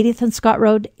Pharmacy at 80th and Scott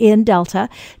Road in Delta.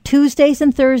 Tuesdays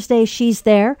and Thursdays, she's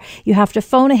there. You have to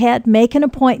phone ahead, make an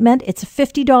appointment. It's a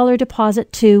 $50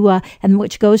 deposit and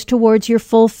which goes towards your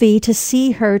full fee to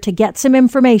see her, to get some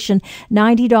information.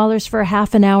 $90 for a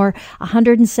half an hour,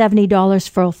 $170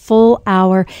 for a full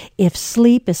hour if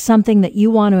sleep is something that you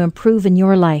want to improve in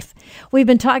your life. We've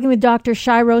been talking with Dr.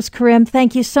 Shairoz Karim.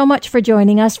 Thank you so much for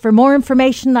joining us. For more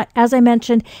information, as I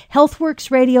mentioned,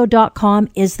 healthworksradio.com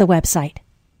is the website.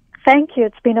 Thank you.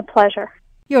 It's been a pleasure.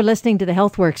 You're listening to the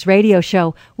HealthWorks radio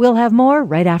show. We'll have more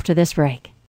right after this break.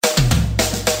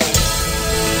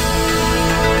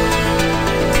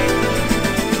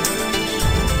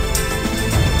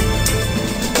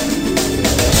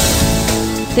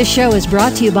 This show is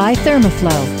brought to you by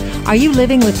Thermoflow. Are you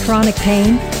living with chronic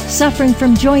pain, suffering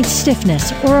from joint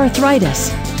stiffness or arthritis?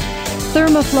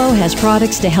 Thermoflow has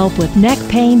products to help with neck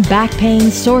pain, back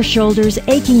pain, sore shoulders,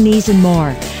 aching knees, and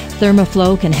more.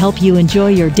 Thermoflow can help you enjoy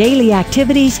your daily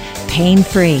activities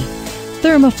pain-free.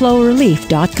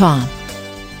 ThermoflowRelief.com.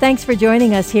 Thanks for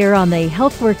joining us here on the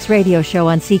HealthWorks radio show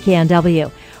on CKNW.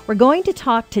 We're going to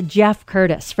talk to Jeff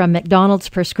Curtis from McDonald's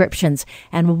Prescriptions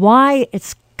and why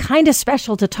it's kind of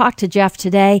special to talk to Jeff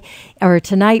tonight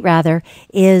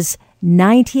is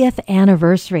 90th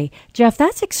anniversary. Jeff,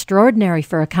 that's extraordinary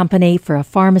for a company, for a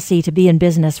pharmacy to be in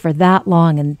business for that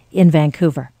long in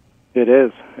Vancouver. It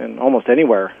is, and almost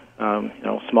anywhere.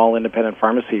 Small independent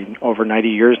pharmacy, over 90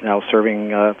 years now, serving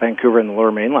Vancouver and the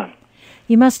Lower Mainland.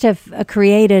 You must have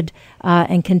created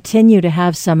and continue to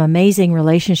have some amazing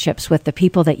relationships with the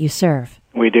people that you serve.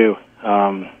 We do.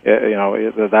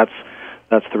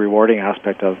 That's the rewarding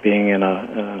aspect of being in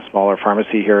a smaller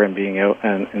pharmacy here and being out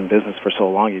and in business for so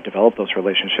long. You develop those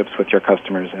relationships with your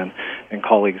customers and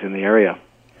colleagues in the area.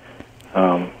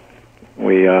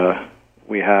 We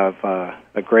have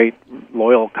a great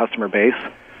loyal customer base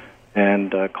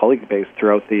and colleague base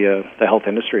throughout the health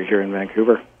industry here in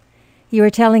Vancouver. You were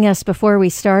telling us before we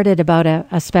started about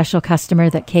a special customer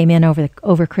that came in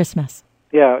over Christmas.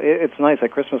 Yeah, it's nice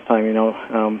at Christmas time.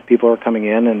 People are coming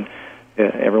in and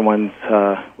everyone's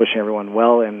wishing everyone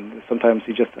well. And sometimes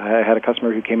I had a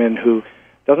customer who came in who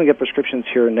doesn't get prescriptions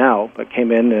here now, but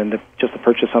came in and just to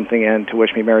purchase something and to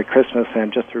wish me Merry Christmas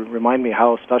and just to remind me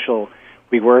how special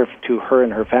we were to her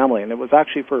and her family. And it was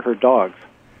actually for her dogs.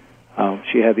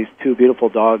 She had these two beautiful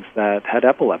dogs that had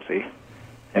epilepsy.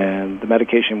 And the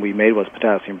medication we made was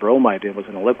potassium bromide. It was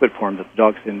in a liquid form that the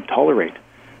dogs didn't tolerate.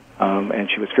 And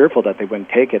she was fearful that they wouldn't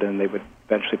take it and they would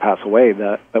eventually pass away.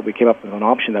 But we came up with an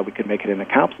option that we could make it in a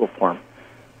capsule form.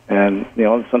 And,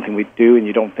 it's something we do, and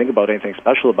you don't think about anything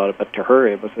special about it. But to her,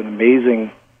 it was an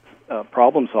amazing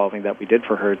problem solving that we did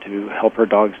for her to help her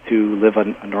dogs to live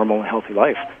a normal, healthy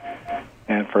life.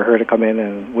 And for her to come in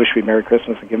and wish me Merry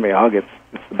Christmas and give me a hug, it's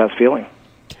the best feeling.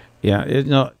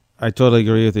 Yeah, I totally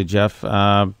agree with you, Jeff.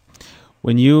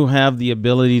 When you have the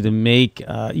ability to make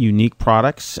unique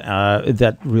products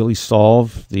that really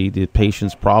solve the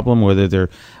patient's problem, whether they're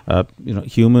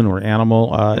human or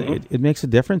animal, it makes a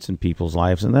difference in people's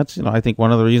lives, and that's I think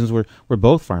one of the reasons we're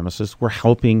both pharmacists. We're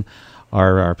helping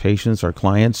our patients, our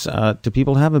clients, to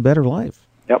people have a better life.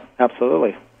 Yep,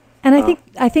 absolutely. And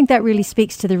I think that really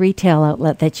speaks to the retail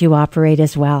outlet that you operate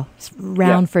as well. It's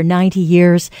around for 90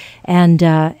 years, and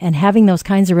having those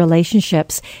kinds of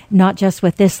relationships, not just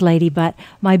with this lady, but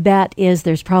my bet is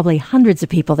there's probably hundreds of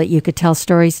people that you could tell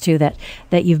stories to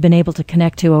that you've been able to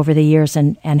connect to over the years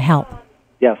and help.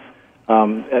 Yes,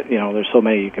 there's so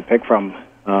many you could pick from.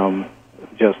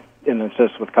 Just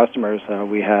with customers,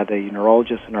 we had a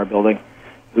neurologist in our building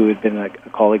who had been a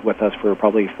colleague with us for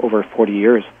probably over 40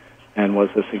 years. And was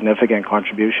a significant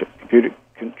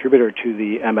contributor to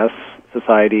the MS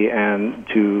Society and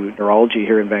to neurology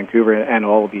here in Vancouver and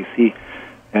all of BC.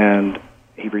 And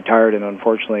he retired and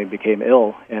unfortunately became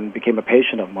ill and became a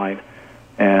patient of mine.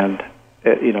 And,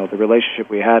 the relationship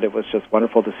we had, it was just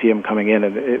wonderful to see him coming in.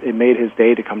 And it made his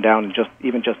day to come down and just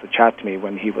to chat to me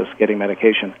when he was getting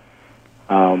medication.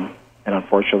 And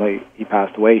unfortunately, he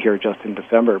passed away here just in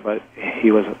December. But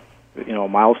he was, a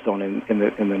milestone in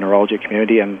the neurology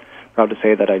community, and proud to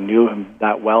say that I knew him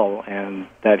that well and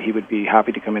that he would be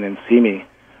happy to come in and see me,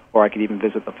 or I could even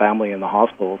visit the family in the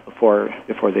hospital before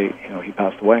he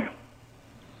passed away.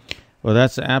 Well,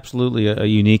 that's absolutely a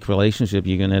unique relationship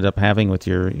you can end up having with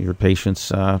your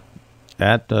patients at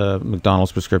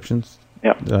McDonald's Prescriptions.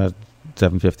 Yeah.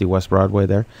 750 West Broadway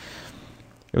there.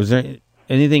 Was there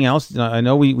anything else? I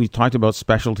know we talked about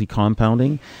specialty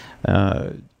compounding.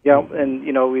 Yeah, and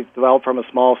we've developed from a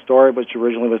small store, which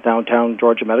originally was downtown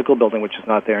Georgia Medical Building, which is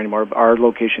not there anymore. Our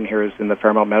location here is in the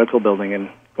Fairmount Medical Building, and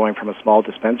going from a small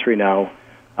dispensary now,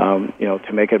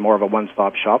 to make it more of a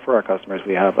one-stop shop for our customers.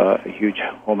 We have a huge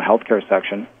home healthcare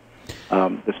section.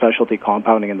 The specialty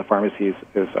compounding in the pharmacies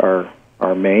is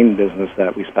our main business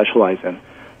that we specialize in.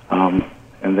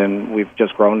 And then we've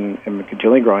just grown and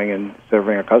continually growing and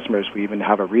serving our customers. We even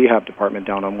have a rehab department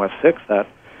down on West 6th that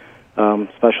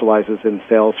specializes in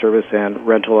sales, service, and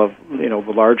rental of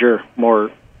the larger,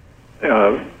 more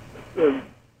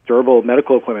durable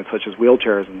medical equipment such as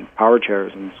wheelchairs and power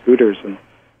chairs and scooters and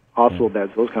hospital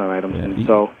beds, those kind of items.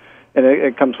 And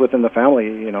it comes within the family.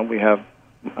 We have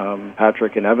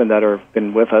Patrick and Evan that have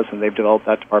been with us, and they've developed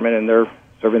that department, and they're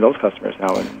serving those customers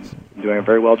now and doing a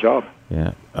very well job.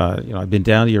 Yeah, I've been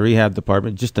down to your rehab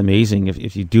department. Just amazing.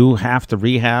 If you do have to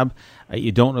rehab,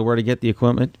 you don't know where to get the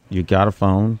equipment. You got a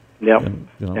phone. Yep,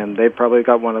 and they've probably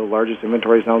got one of the largest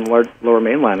inventories down the Lower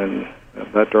Mainland, and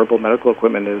that durable medical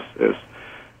equipment is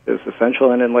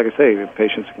essential. And then, like I say,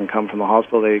 patients can come from the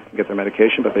hospital, they can get their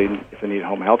medication, but if they need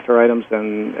home health care items,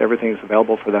 then everything is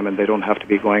available for them, and they don't have to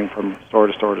be going from store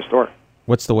to store to store.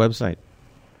 What's the website?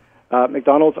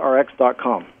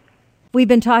 McDonaldsRx.com. We've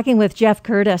been talking with Jeff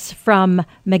Curtis from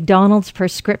McDonald's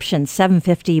Prescription,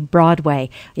 750 Broadway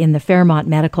in the Fairmount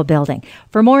Medical Building.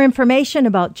 For more information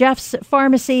about Jeff's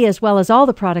pharmacy, as well as all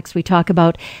the products we talk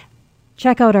about,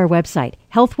 check out our website,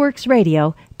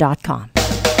 healthworksradio.com.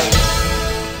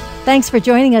 Thanks for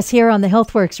joining us here on the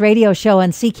HealthWorks radio show on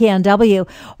CKNW.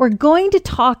 We're going to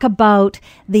talk about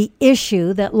the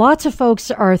issue that lots of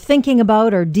folks are thinking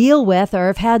about or deal with or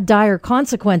have had dire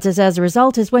consequences as a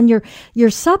result, is when your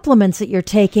supplements that you're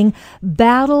taking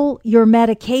battle your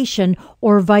medication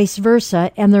or vice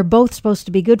versa, and they're both supposed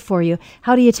to be good for you.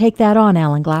 How do you take that on,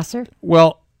 Alan Glasser?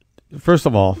 Well, first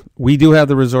of all, we do have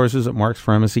the resources at Mark's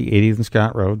Pharmacy, 80th and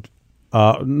Scott Road.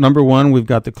 Number one, we've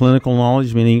got the clinical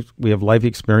knowledge, meaning we have life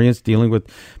experience dealing with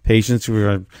patients who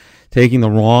are taking the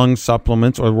wrong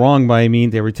supplements, or wrong by I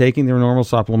mean they were taking their normal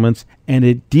supplements and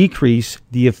it decreased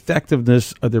the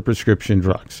effectiveness of their prescription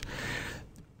drugs.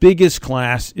 biggest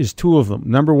class is two of them.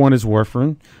 Number one is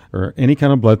warfarin, or any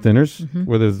kind of blood thinners,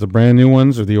 whether it's the brand new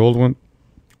ones or the old one.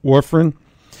 Warfarin.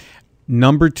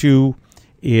 Number two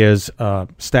is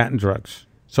statin drugs.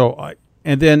 So,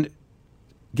 and then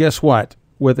guess what?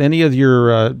 With any of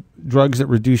your drugs that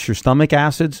reduce your stomach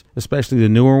acids, especially the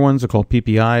newer ones, they're called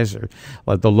PPIs, or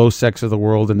like the Losec of the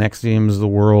world, the Nexiums of the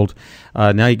world.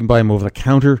 Now you can buy them over the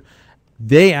counter.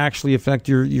 They actually affect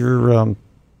your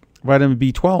vitamin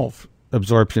B12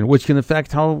 absorption, which can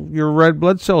affect how your red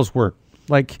blood cells work.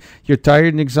 Like, you're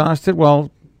tired and exhausted.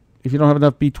 Well, if you don't have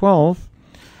enough B12,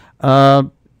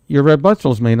 your red blood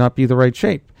cells may not be the right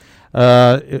shape.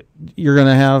 You're going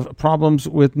to have problems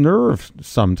with nerves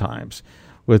sometimes,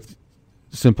 with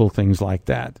simple things like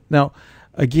that. Now,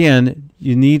 again,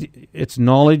 it's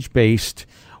knowledge-based.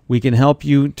 We can help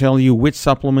you, tell you which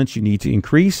supplements you need to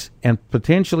increase and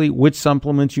potentially which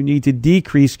supplements you need to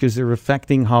decrease, because they're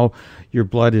affecting how your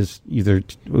blood is. Either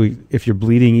if you're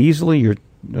bleeding easily, you're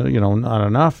not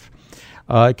enough.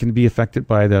 It can be affected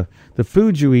by the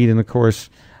foods you eat and, of course,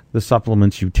 the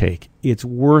supplements you take. It's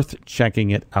worth checking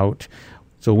it out.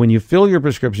 So when you fill your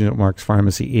prescription at Mark's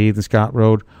Pharmacy, 8th and Scott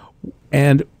Road,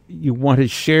 and you want to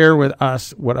share with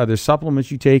us what other supplements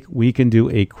you take, we can do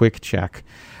a quick check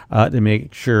to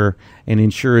make sure and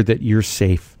ensure that you're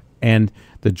safe and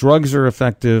the drugs are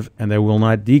effective and they will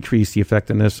not decrease the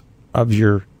effectiveness of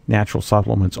your natural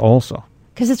supplements also.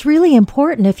 Because it's really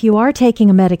important, if you are taking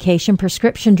a medication,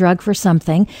 prescription drug for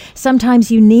something, sometimes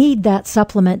you need that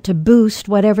supplement to boost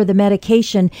whatever the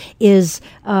medication is,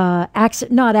 not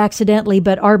accidentally,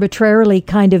 but arbitrarily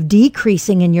kind of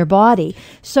decreasing in your body.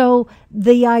 So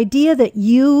the idea that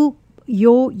you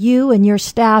and your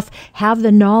staff have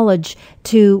the knowledge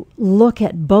to look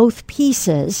at both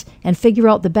pieces and figure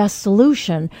out the best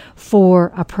solution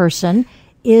for a person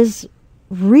is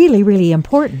really, really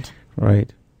important.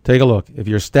 Right. Take a look. If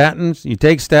you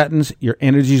take statins, your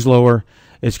energy's lower.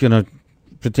 It's going to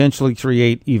potentially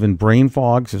create even brain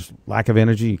fog, just lack of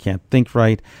energy. You can't think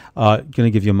right. Going to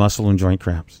give you muscle and joint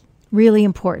cramps. Really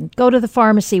important. Go to the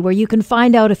pharmacy where you can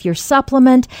find out if your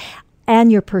supplement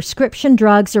and your prescription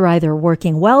drugs are either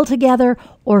working well together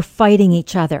or fighting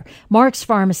each other. Mark's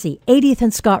Pharmacy, 80th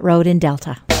and Scott Road in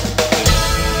Delta.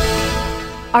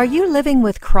 Are you living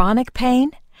with chronic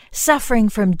pain? Suffering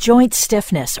from joint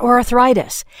stiffness or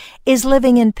arthritis? Is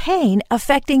living in pain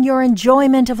affecting your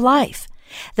enjoyment of life?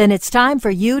 Then it's time for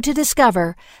you to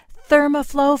discover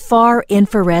ThermaFlow Far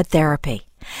Infrared Therapy.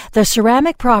 The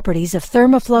ceramic properties of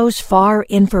ThermaFlow's far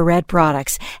infrared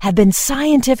products have been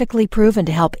scientifically proven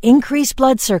to help increase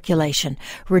blood circulation,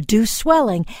 reduce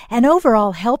swelling, and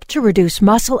overall help to reduce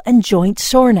muscle and joint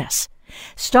soreness.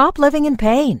 Stop living in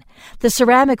pain. The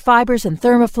ceramic fibers in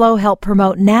ThermaFlow help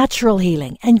promote natural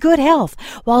healing and good health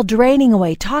while draining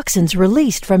away toxins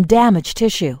released from damaged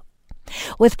tissue.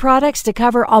 With products to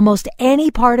cover almost any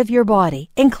part of your body,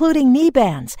 including knee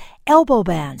bands, elbow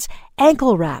bands,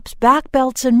 ankle wraps, back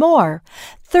belts, and more,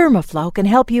 ThermaFlow can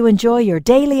help you enjoy your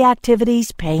daily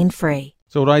activities pain-free.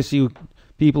 So what I see,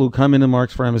 people who come into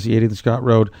Mark's Pharmacy, 80th and Scott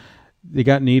Road, they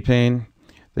got knee pain,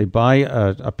 they buy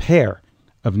a pair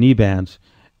of knee bands,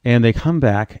 and they come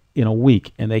back in a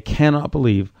week, and they cannot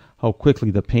believe how quickly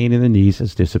the pain in the knees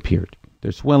has disappeared.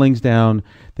 Their swelling's down.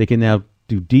 They can now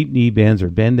do deep knee bends or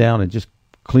bend down and just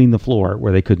clean the floor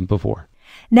where they couldn't before.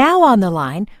 Now on the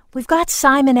line, we've got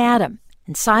Simon Adam,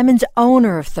 and Simon's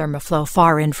owner of ThermaFlow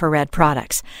Far Infrared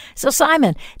products. So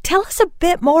Simon, tell us a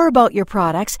bit more about your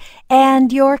products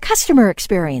and your customer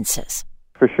experiences.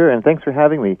 For sure, and thanks for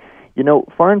having me. You know,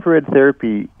 far infrared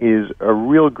therapy is a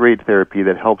real great therapy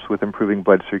that helps with improving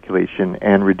blood circulation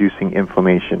and reducing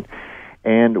inflammation.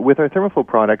 And with our ThermaFlow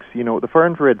products, you know, the far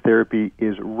infrared therapy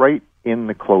is right in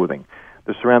the clothing.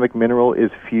 The ceramic mineral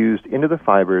is fused into the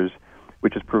fibers,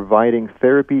 which is providing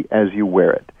therapy as you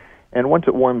wear it. And once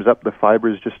it warms up, the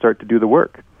fibers just start to do the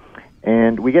work.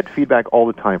 And we get feedback all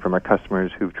the time from our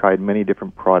customers who've tried many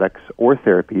different products or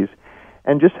therapies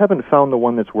and just haven't found the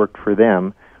one that's worked for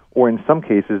them, or in some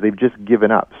cases, they've just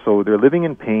given up. So they're living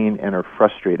in pain and are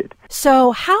frustrated.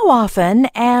 So how often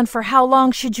and for how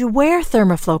long should you wear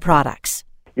ThermaFlow products?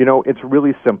 You know, it's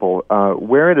really simple.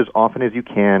 Wear it as often as you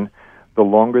can. The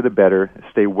longer the better.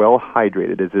 Stay well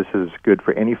hydrated, as this is good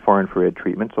for any far infrared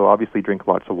treatment. So obviously drink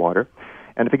lots of water.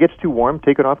 And if it gets too warm,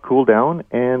 take it off, cool down,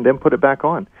 and then put it back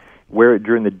on. Wear it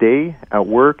during the day, at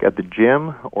work, at the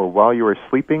gym, or while you are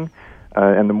sleeping.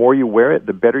 And the more you wear it,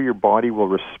 the better your body will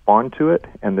respond to it,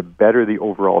 and the better the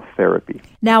overall therapy.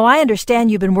 Now, I understand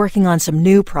you've been working on some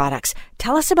new products.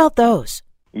 Tell us about those.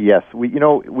 Yes, we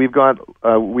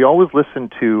always listen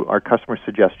to our customer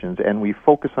suggestions, and we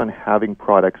focus on having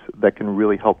products that can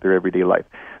really help their everyday life.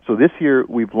 So this year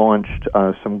we've launched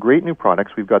some great new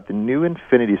products. We've got the new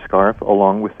Infinity Scarf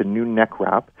along with the new neck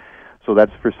wrap. So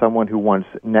that's for someone who wants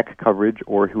neck coverage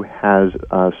or who has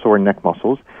sore neck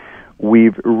muscles.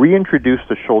 We've reintroduced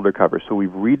the shoulder cover. So we've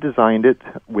redesigned it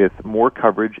with more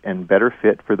coverage and better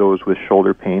fit for those with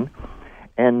shoulder pain.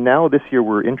 And now this year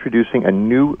we're introducing a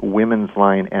new women's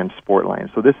line and sport line.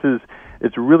 So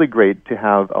it's really great to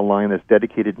have a line that's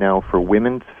dedicated now for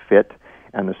women's fit.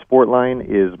 And the sport line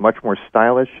is much more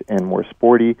stylish and more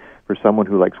sporty for someone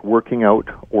who likes working out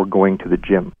or going to the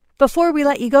gym. Before we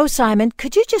let you go, Simon,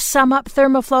 could you just sum up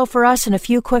Thermoflow for us in a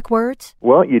few quick words?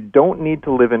 Well, you don't need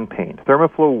to live in pain.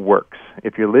 Thermoflow works.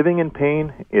 If you're living in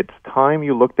pain, it's time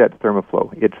you looked at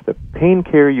Thermoflow. It's the pain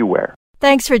care you wear.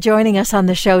 Thanks for joining us on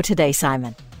the show today,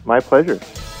 Simon. My pleasure.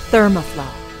 Thermoflow.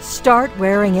 Start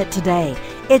wearing it today.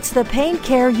 It's the pain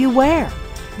care you wear.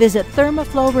 Visit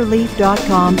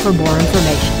thermoflowrelief.com for more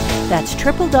information. That's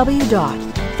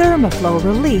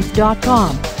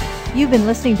www.thermoflowrelief.com. You've been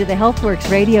listening to the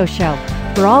HealthWorks radio show.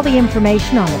 For all the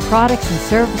information on the products and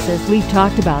services we've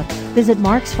talked about, visit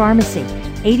Mark's Pharmacy,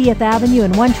 80th Avenue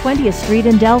and 120th Street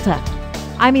in Delta.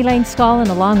 I'm Elaine Scollin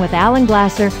along with Alan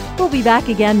Glasser. We'll be back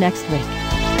again next week.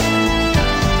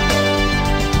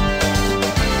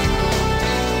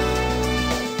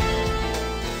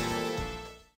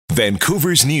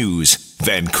 Vancouver's News,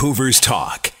 Vancouver's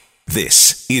Talk.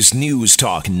 This is News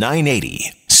Talk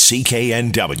 980,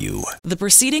 CKNW. The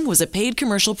proceeding was a paid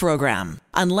commercial program.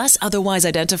 Unless otherwise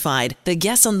identified, the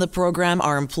guests on the program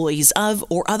are employees of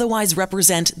or otherwise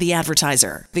represent the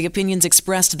advertiser. The opinions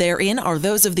expressed therein are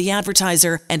those of the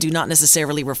advertiser and do not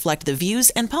necessarily reflect the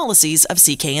views and policies of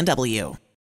CKNW.